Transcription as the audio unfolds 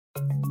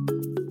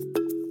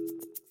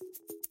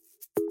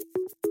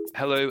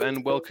Hello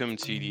and welcome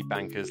to the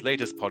Banker's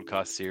latest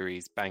podcast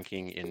series,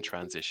 Banking in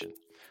Transition.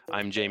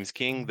 I'm James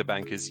King, the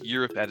Banker's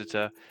Europe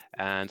editor,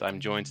 and I'm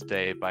joined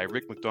today by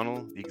Rick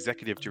McDonnell, the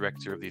Executive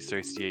Director of the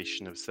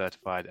Association of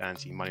Certified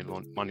Anti-Money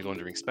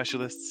Laundering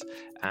Specialists,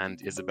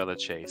 and Isabella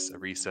Chase, a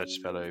research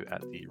fellow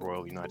at the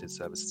Royal United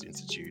Services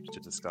Institute, to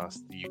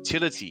discuss the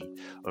utility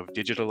of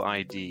digital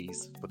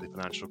IDs for the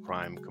financial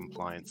crime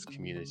compliance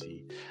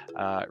community.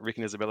 Rick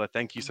and Isabella,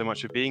 thank you so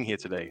much for being here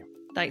today.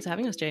 Thanks for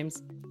having us,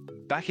 James.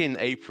 Back in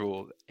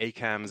April,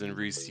 ACAMS and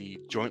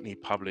RUSI jointly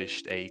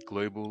published a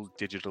global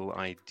digital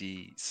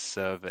ID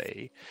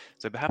survey.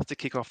 So perhaps to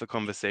kick off the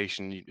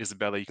conversation,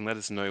 Isabella, you can let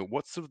us know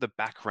what's sort of the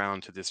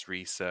background to this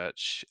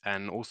research,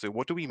 and also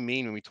what do we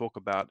mean when we talk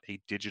about a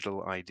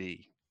digital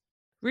ID?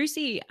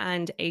 RUSI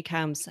and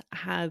ACAMS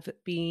have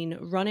been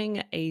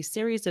running a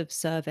series of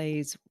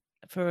surveys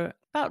for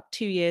about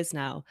 2 years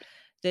now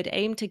that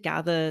aim to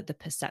gather the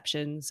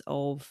perceptions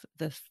of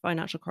the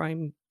financial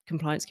crime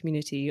compliance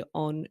community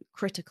on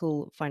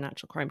critical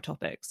financial crime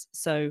topics.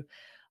 So,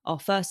 our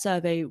first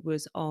survey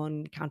was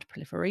on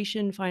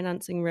counterproliferation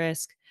financing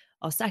risk,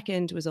 our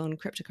second was on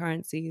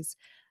cryptocurrencies,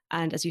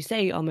 and as you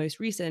say, our most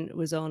recent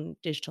was on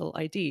digital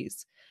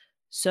IDs.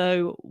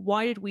 So,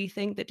 why did we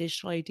think that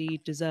digital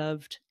ID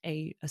deserved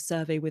a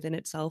survey within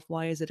itself?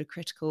 Why is it a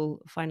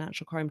critical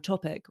financial crime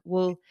topic?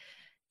 Well,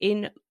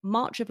 in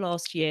March of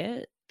last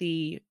year,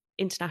 the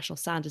international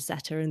standard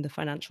setter in the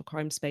financial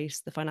crime space,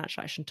 the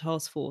Financial Action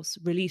Task Force,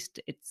 released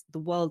the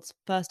world's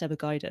first ever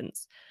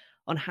guidance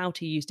on how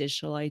to use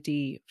digital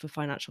ID for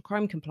financial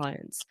crime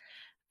compliance.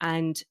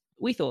 And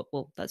we thought,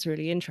 well, that's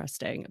really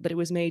interesting. But it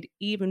was made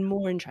even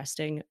more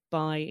interesting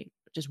by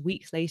just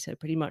weeks later,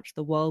 pretty much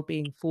the world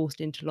being forced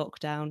into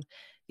lockdown,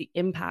 the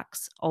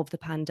impacts of the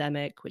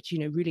pandemic, which,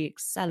 really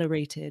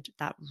accelerated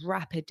that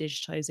rapid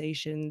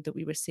digitization that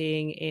we were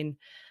seeing in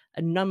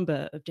a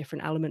number of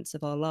different elements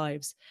of our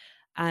lives.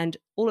 And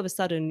all of a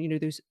sudden,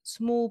 those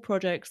small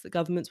projects that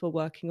governments were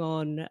working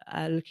on,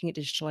 looking at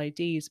digital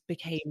IDs,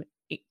 became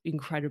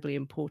incredibly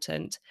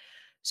important.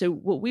 So,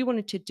 what we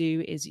wanted to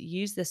do is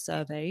use this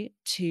survey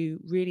to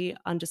really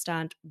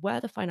understand where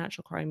the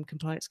financial crime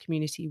compliance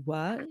community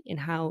were in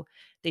how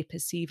they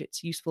perceive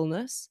its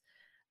usefulness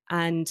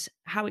and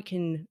how it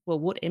can, well,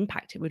 what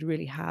impact it would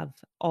really have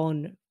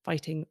on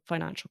fighting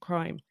financial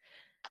crime.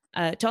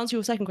 To answer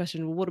your second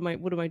question, well,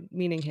 what am I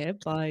meaning here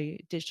by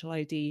digital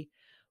ID?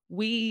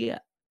 We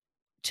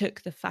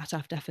took the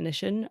FATF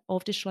definition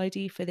of digital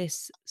ID for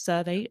this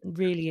survey.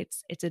 Really,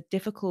 it's a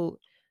difficult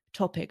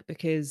topic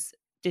because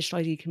digital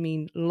ID can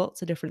mean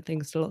lots of different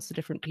things to lots of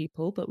different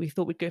people, but we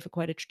thought we'd go for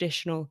quite a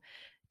traditional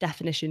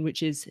definition,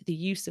 which is the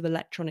use of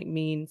electronic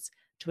means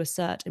to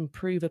assert and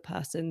prove a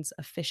person's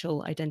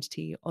official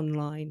identity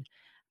online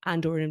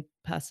and or in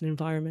person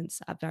environments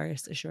at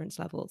various assurance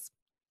levels.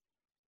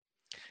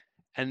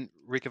 And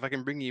Rick, if I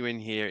can bring you in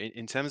here,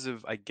 in terms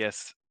of, I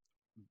guess,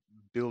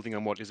 building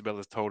on what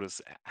Isabella's told us,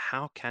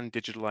 how can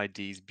digital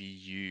IDs be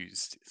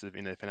used sort of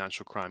in a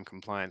financial crime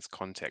compliance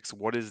context?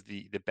 What is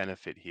the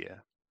benefit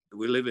here?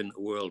 We live in a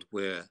world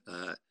where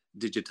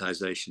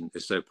digitization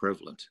is so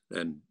prevalent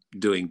and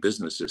doing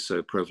business is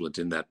so prevalent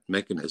in that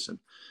mechanism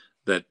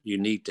that you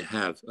need to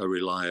have a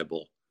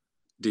reliable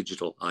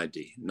digital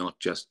ID, not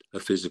just a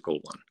physical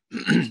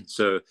one.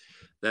 So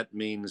that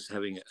means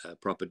having a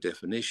proper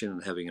definition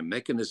and having a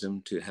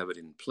mechanism to have it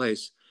in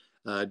place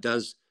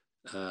does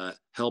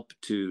help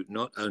to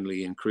not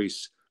only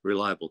increase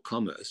reliable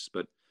commerce,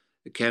 but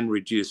it can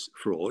reduce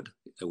fraud,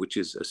 which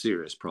is a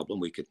serious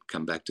problem. We could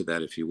come back to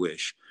that if you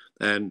wish.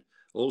 And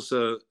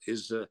also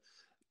is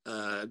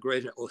a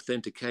greater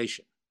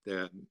authentication.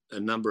 There are a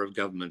number of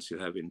governments who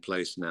have in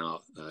place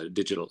now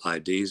digital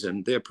IDs,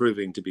 and they're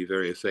proving to be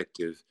very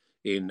effective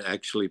in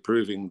actually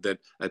proving that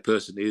a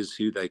person is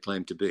who they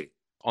claim to be.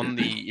 On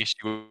the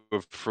issue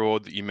of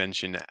fraud that you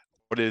mentioned,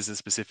 what is the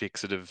specific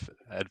sort of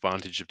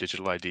advantage of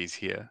digital IDs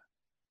here?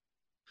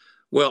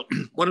 Well,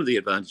 one of the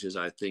advantages,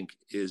 I think,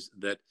 is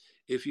that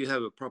if you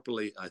have a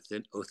properly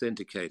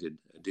authenticated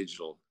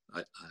digital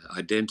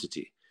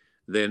identity,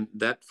 then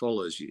that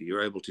follows you.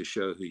 You're able to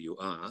show who you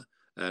are,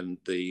 and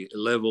the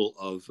level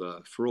of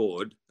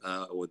fraud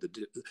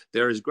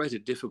there is greater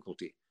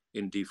difficulty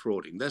in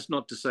defrauding. That's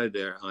not to say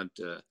there aren't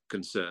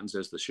concerns,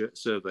 as the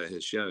survey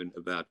has shown,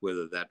 about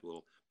whether that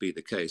will be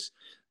the case.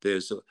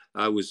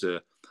 I was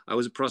a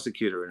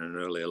prosecutor in an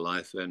earlier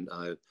life, and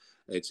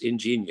it's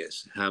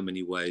ingenious how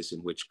many ways in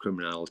which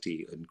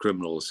criminality and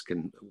criminals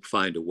can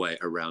find a way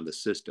around the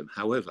system.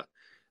 However,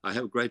 I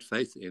have great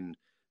faith in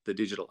the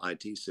digital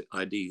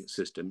ID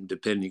system,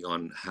 depending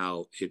on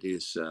how it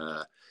is,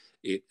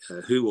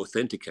 who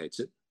authenticates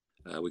it.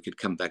 We could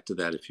come back to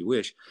that if you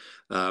wish,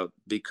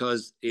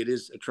 because it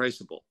is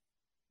traceable.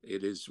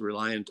 It is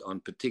reliant on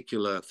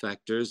particular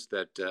factors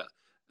that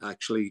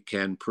actually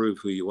can prove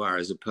who you are,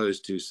 as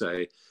opposed to,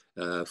 say,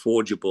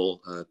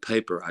 forgeable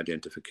paper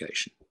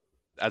identification.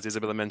 As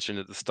Isabella mentioned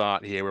at the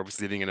start here, we're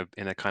obviously living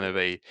in a kind of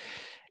a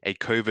a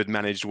COVID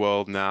managed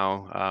world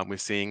now. We're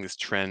seeing this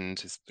trend,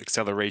 this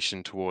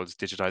acceleration towards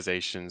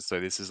digitization. So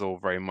this is all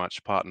very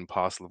much part and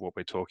parcel of what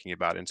we're talking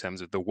about in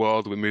terms of the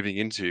world we're moving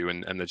into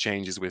and the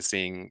changes we're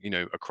seeing,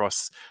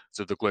 across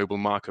sort of the global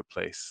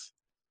marketplace.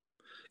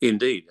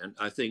 Indeed. And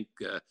I think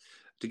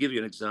to give you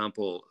an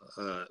example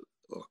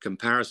or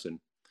comparison,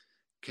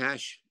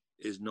 cash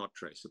is not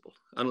traceable,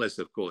 unless,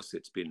 of course,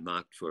 it's been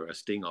marked for a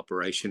sting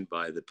operation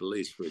by the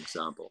police, for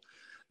example.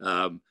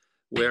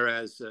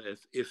 Whereas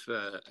if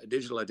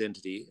digital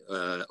identity,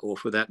 or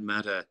for that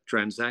matter,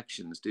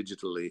 transactions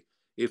digitally,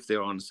 if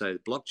they're on, say,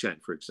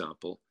 blockchain, for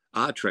example,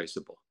 are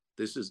traceable,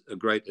 this is a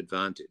great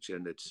advantage,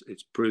 and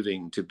it's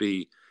proving to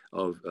be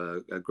of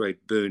a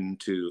great boon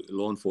to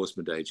law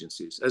enforcement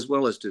agencies, as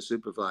well as to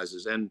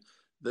supervisors and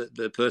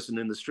the person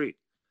in the street,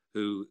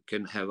 who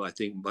can have, I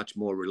think, much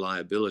more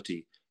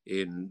reliability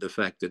in the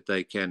fact that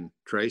they can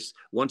trace.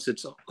 Once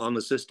it's on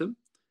the system,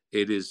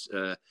 it is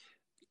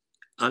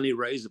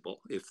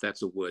unerasable, if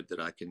that's a word that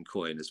I can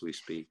coin as we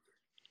speak.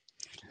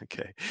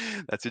 Okay,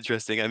 that's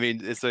interesting. I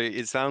mean, so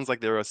it sounds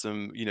like there are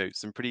some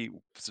pretty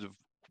sort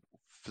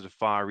of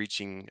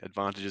far-reaching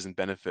advantages and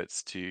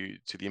benefits to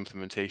the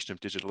implementation of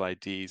digital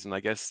IDs. And I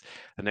guess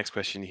the next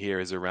question here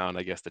is around,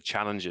 I guess, the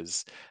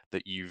challenges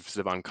that you've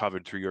sort of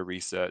uncovered through your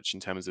research in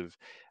terms of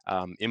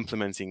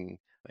implementing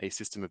a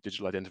system of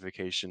digital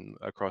identification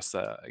across,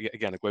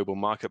 again, a global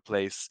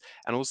marketplace.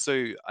 And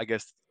also, I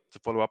guess, to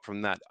follow up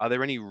from that, are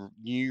there any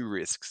new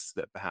risks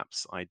that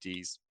perhaps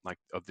IDs like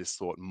of this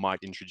sort might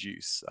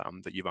introduce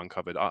that you've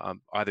uncovered?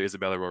 Either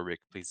Isabella or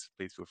Rick, please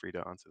feel free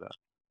to answer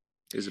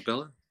that.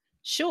 Isabella?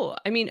 Sure.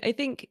 I mean, I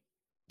think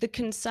the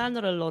concern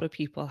that a lot of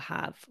people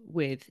have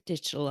with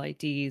digital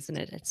IDs, and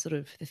it's sort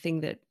of the thing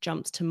that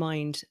jumps to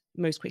mind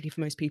most quickly for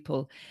most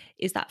people,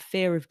 is that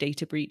fear of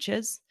data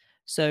breaches.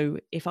 So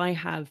if I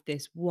have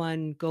this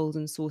one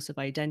golden source of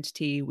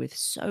identity with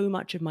so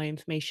much of my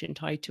information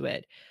tied to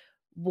it,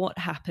 what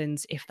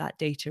happens if that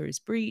data is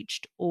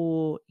breached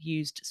or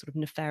used sort of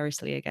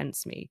nefariously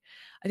against me?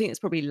 I think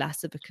it's probably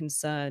less of a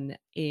concern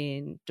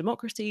in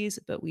democracies,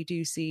 but we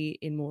do see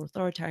in more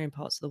authoritarian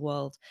parts of the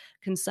world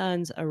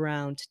concerns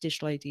around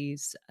digital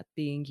IDs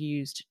being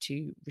used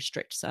to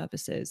restrict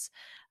services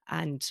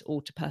and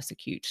or to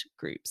persecute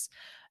groups.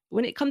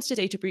 When it comes to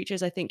data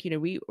breaches, I think,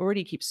 we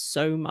already keep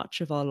so much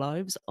of our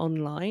lives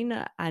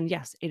online. And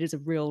yes, it is a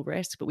real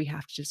risk, but we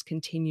have to just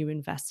continue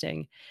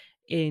investing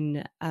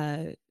in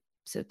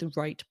so the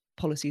right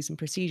policies and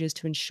procedures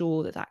to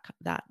ensure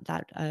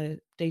that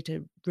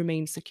data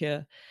remains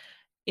secure.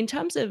 In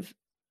terms of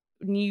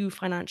new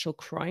financial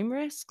crime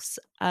risks,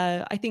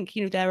 I think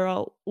there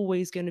are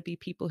always going to be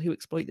people who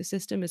exploit the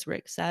system, as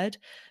Rick said,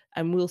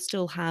 and we'll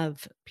still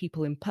have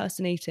people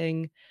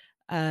impersonating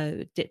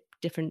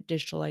different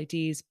digital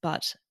IDs.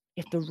 But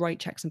if the right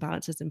checks and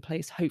balances in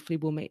place, hopefully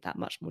we'll make that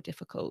much more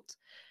difficult.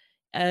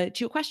 To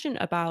your question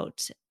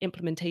about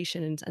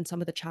implementation and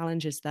some of the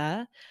challenges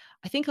there,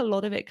 I think a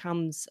lot of it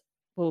comes,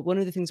 well, one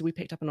of the things that we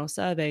picked up in our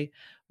survey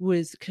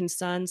was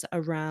concerns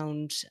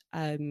around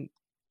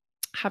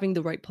having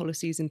the right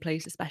policies in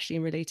place, especially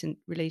in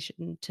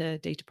relation to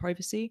data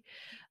privacy,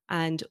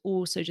 and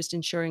also just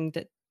ensuring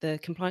that the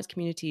compliance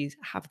communities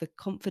have the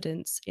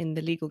confidence in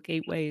the legal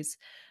gateways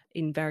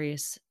in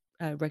various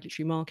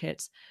regulatory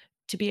markets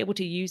to be able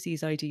to use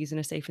these IDs in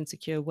a safe and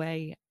secure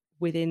way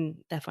within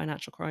their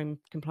financial crime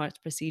compliance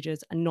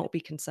procedures and not be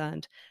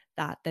concerned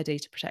that their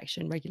data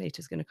protection regulator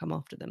is going to come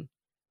after them.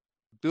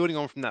 Building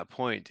on from that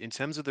point, in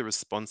terms of the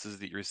responses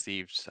that you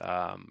received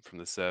from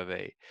the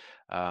survey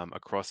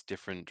across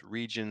different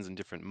regions and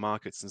different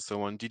markets and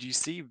so on, did you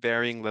see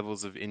varying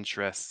levels of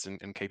interests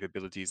and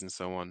capabilities and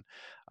so on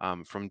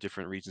from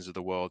different regions of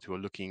the world who are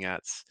looking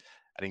at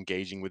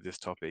engaging with this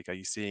topic? Are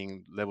you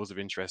seeing levels of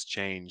interest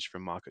change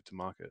from market to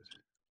market?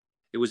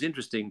 It was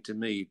interesting to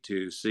me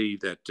to see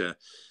that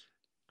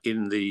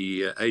in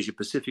the Asia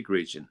Pacific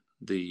region,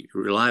 the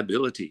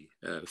reliability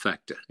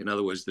factor, in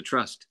other words, the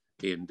trust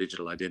in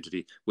digital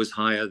identity, was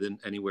higher than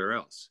anywhere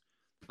else.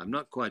 I'm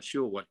not quite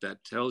sure what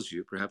that tells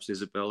you. Perhaps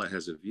Isabella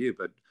has a view,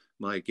 but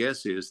my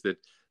guess is that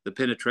the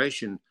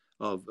penetration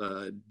of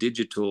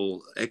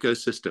digital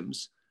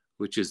ecosystems,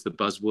 which is the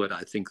buzzword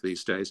I think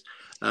these days,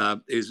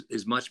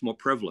 is much more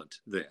prevalent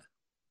there.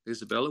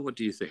 Isabella, what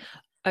do you think?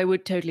 I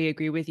would totally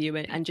agree with you.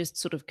 And just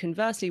sort of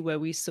conversely, where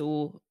we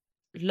saw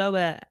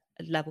lower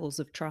levels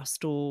of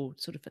trust or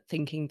sort of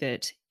thinking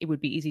that it would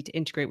be easy to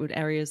integrate with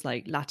areas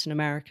like Latin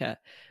America,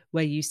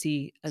 where you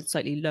see a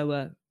slightly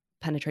lower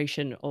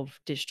penetration of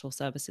digital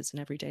services in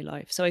everyday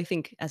life. So I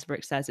think, as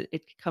Rick says,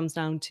 it comes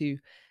down to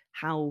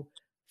how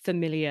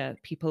familiar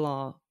people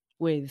are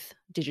with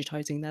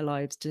digitizing their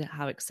lives, to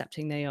how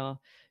accepting they are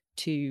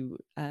to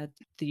the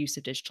use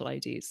of digital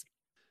IDs.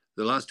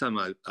 The last time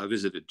I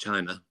visited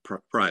China,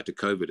 prior to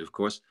COVID, of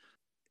course,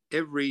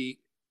 every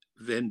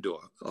vendor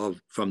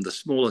from the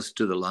smallest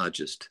to the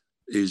largest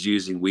is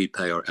using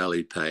WePay or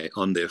Alipay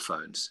on their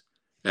phones.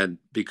 And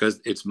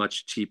because it's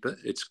much cheaper,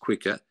 it's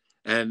quicker.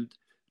 And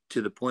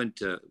to the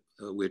point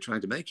we're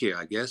trying to make here,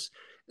 I guess,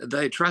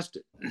 they trust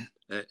it.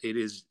 It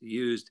is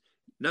used.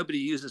 Nobody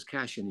uses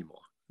cash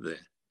anymore.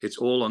 there. It's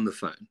all on the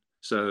phone.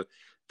 So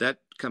that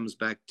comes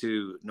back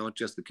to not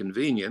just the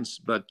convenience,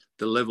 but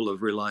the level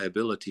of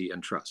reliability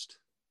and trust.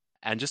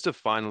 And just a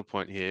final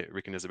point here,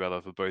 Rick and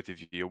Isabella, for both of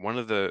you. One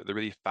of the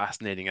really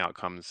fascinating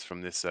outcomes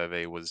from this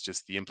survey was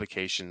just the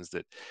implications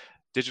that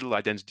digital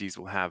identities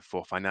will have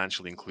for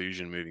financial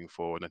inclusion moving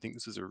forward. And I think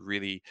this is a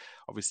really,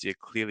 obviously,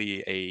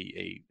 clearly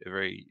a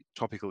very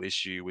topical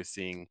issue. We're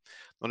seeing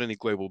not only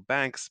global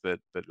banks,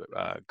 but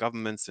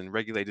governments and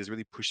regulators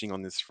really pushing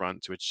on this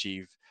front to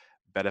achieve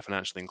better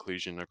financial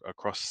inclusion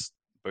across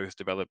both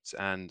developed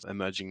and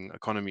emerging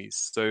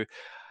economies. So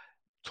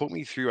talk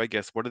me through, I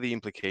guess, what are the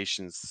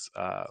implications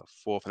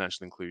for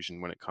financial inclusion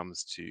when it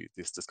comes to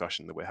this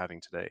discussion that we're having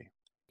today?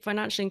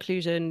 Financial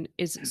inclusion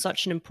is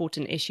such an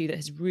important issue that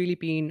has really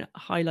been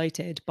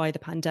highlighted by the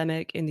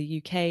pandemic. In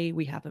the UK,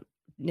 we have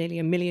nearly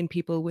 1 million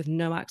people with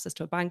no access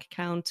to a bank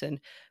account, and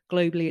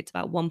globally, it's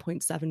about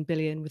 1.7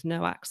 billion with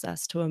no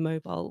access to a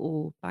mobile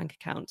or bank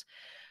account.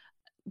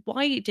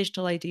 Why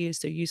digital ID is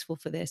so useful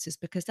for this is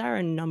because there are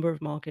a number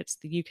of markets,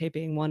 the UK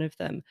being one of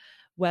them,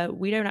 where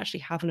we don't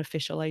actually have an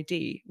official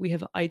ID. We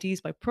have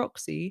IDs by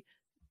proxy,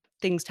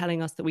 things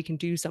telling us that we can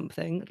do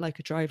something like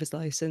a driver's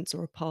license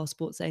or a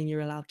passport saying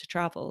you're allowed to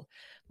travel.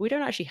 We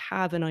don't actually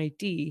have an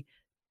ID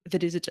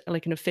that is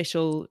like an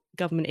official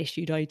government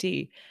issued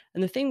ID.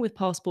 And the thing with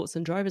passports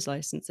and driver's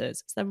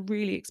licenses is they're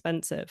really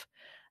expensive.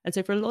 And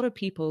so for a lot of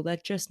people, they're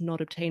just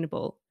not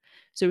obtainable.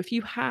 So if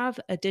you have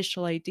a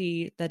digital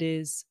ID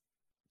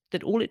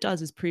that all it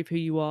does is prove who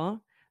you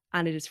are,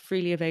 and it is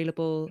freely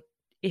available,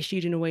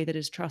 issued in a way that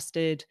is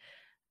trusted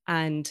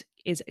and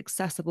is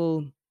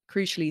accessible,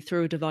 crucially,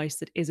 through a device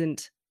that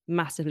isn't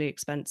massively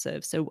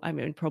expensive. So I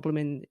mean,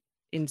 problem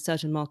in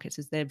certain markets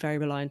is they're very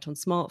reliant on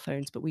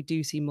smartphones, but we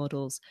do see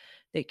models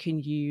that can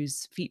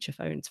use feature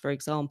phones, for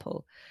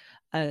example.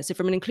 So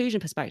from an inclusion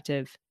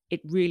perspective,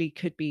 it really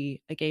could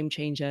be a game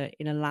changer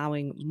in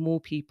allowing more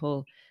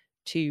people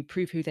to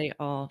prove who they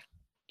are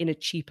in a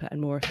cheaper and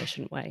more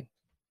efficient way.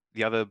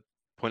 The other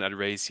point I'd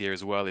raise here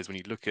as well is when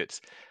you look at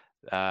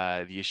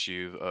the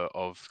issue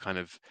of kind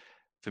of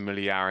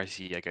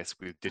familiarity, I guess,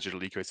 with digital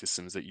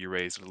ecosystems that you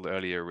raised a little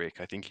earlier, Rick.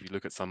 I think if you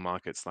look at some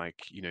markets like,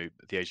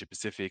 the Asia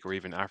Pacific or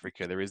even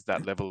Africa, there is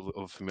that level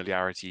of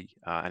familiarity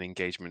and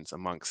engagement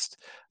amongst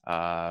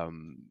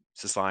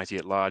society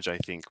at large, I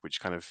think,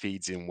 which kind of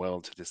feeds in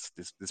well to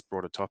this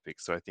broader topic.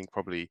 So I think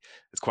probably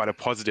it's quite a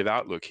positive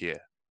outlook here.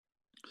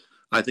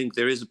 I think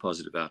there is a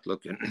positive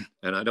outlook,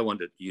 and I don't want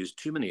to use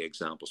too many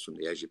examples from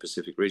the Asia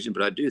Pacific region,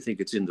 but I do think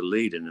it's in the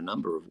lead in a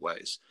number of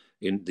ways,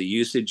 in the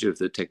usage of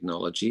the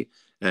technology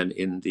and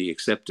in the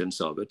acceptance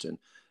of it.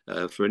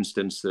 And for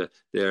instance,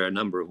 there are a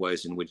number of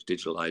ways in which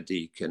digital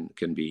ID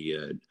can be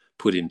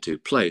put into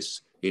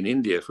place. In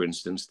India, for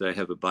instance, they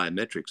have a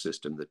biometric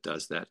system that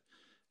does that.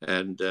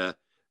 And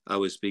I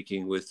was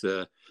speaking with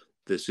the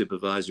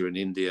supervisor in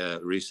India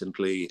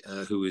recently,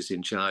 who is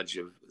in charge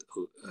of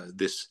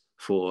this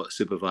for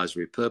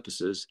supervisory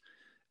purposes.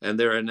 And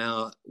there are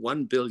now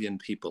 1 billion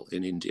people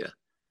in India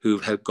who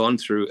have gone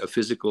through a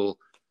physical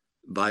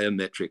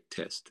biometric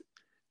test.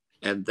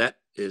 And that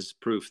is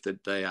proof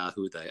that they are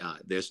who they are.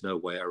 There's no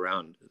way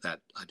around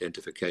that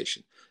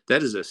identification.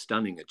 That is a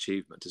stunning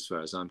achievement as far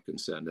as I'm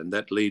concerned. And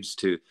that leads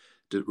to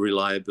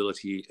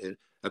reliability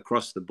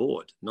across the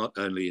board, not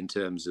only in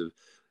terms of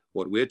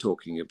what we're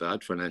talking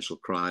about, financial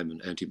crime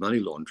and anti-money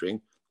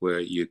laundering, where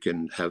you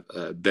can have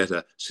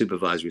better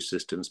supervisory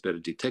systems, better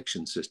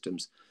detection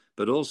systems,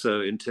 but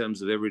also in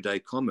terms of everyday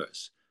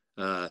commerce.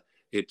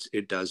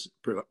 It does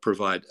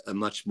provide a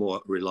much more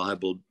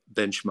reliable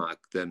benchmark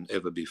than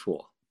ever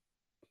before.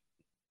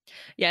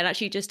 Yeah, and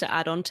actually just to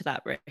add on to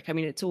that, Rick, I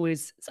mean,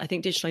 I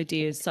think digital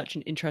ID is such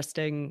an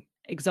interesting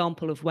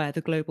example of where the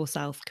global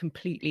south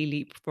completely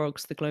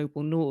leapfrogs the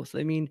global north.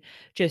 I mean,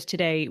 just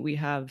today we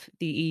have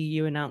the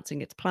EU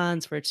announcing its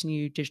plans for its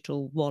new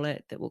digital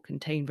wallet that will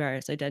contain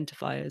various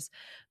identifiers.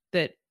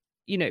 But,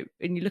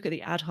 when you look at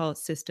the Aadhaar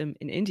system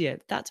in India,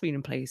 that's been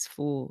in place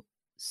for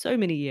so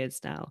many years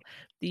now.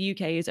 The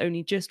UK is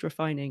only just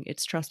refining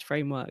its trust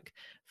framework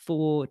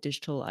for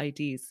digital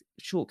IDs.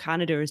 Sure,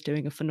 Canada is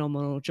doing a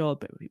phenomenal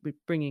job with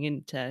bringing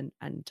into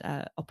and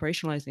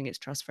operationalizing its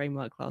trust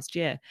framework last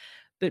year.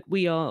 But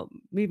we are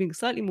moving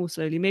slightly more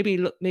slowly, maybe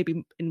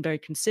in a very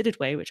considered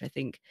way, which I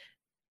think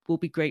will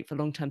be great for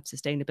long-term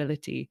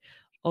sustainability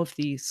of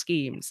these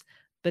schemes.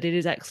 But it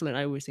is excellent,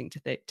 I always think,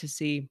 to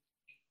see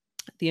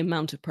the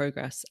amount of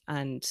progress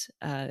and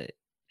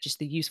just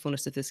the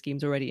usefulness of the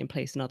schemes already in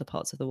place in other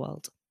parts of the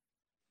world.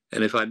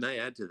 And if I may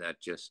add to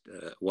that just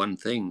one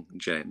thing,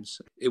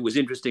 James, it was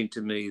interesting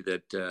to me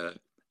that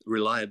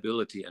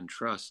reliability and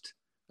trust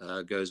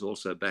goes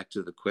also back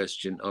to the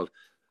question of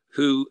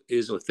who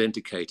is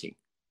authenticating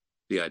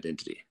the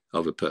identity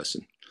of a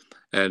person.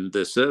 And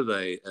the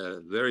survey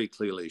very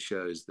clearly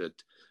shows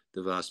that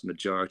the vast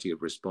majority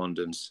of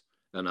respondents,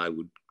 and I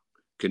would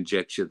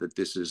conjecture that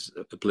this is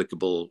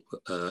applicable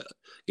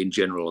in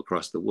general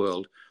across the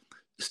world,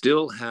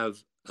 still have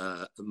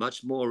a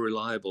much more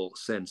reliable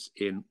sense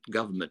in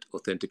government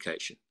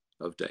authentication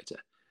of data.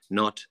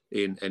 not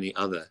in any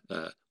other.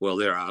 Well,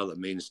 there are other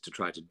means to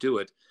try to do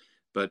it,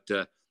 but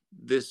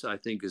this, I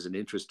think, is an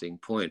interesting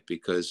point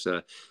because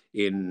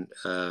in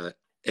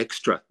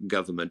extra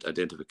government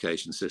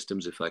identification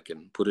systems, if I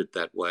can put it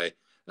that way,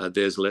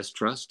 there's less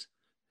trust.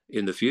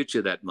 In the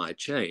future, that might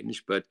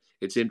change, but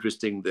it's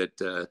interesting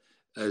that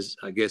as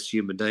I guess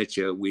human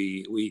nature,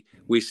 we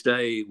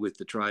stay with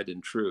the tried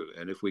and true.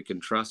 And if we can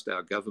trust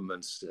our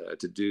governments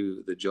to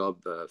do the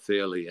job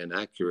fairly and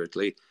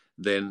accurately,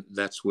 then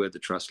that's where the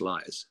trust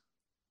lies.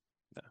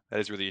 That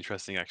is really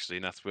interesting, actually,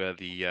 and that's where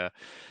the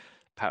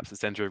perhaps the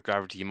center of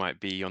gravity might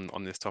be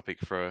on this topic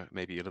for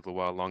maybe a little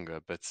while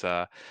longer.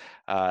 But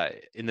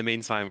in the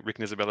meantime, Rick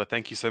and Isabella,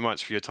 thank you so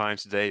much for your time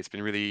today. It's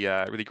been really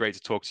really great to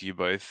talk to you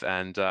both,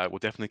 and we'll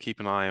definitely keep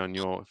an eye on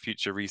your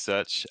future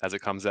research as it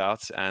comes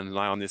out, and an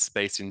eye on this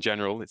space in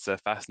general. It's a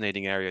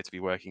fascinating area to be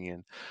working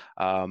in.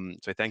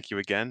 So thank you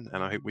again,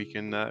 and I hope we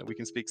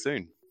can speak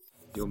soon.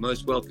 You're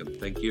most welcome.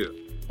 Thank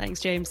you. Thanks,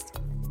 James.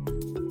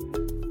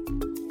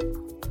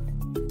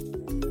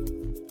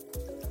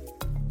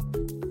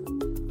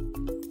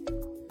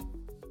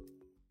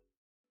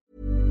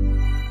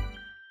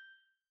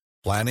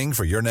 Planning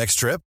for your next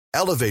trip?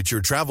 Elevate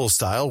your travel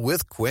style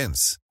with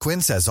Quince.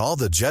 Quince has all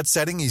the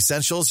jet-setting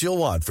essentials you'll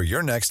want for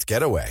your next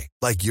getaway,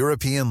 like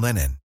European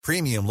linen,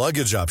 premium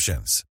luggage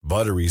options,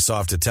 buttery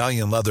soft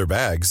Italian leather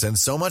bags, and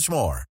so much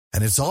more.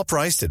 And it's all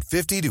priced at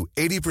 50 to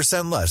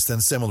 80% less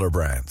than similar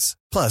brands.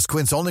 Plus,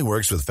 Quince only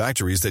works with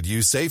factories that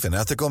use safe and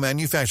ethical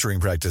manufacturing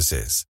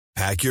practices.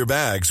 Pack your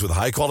bags with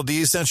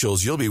high-quality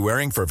essentials you'll be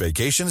wearing for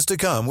vacations to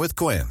come with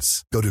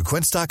Quince. Go to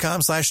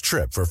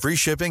quince.com/trip for free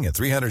shipping and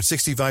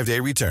 365-day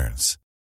returns.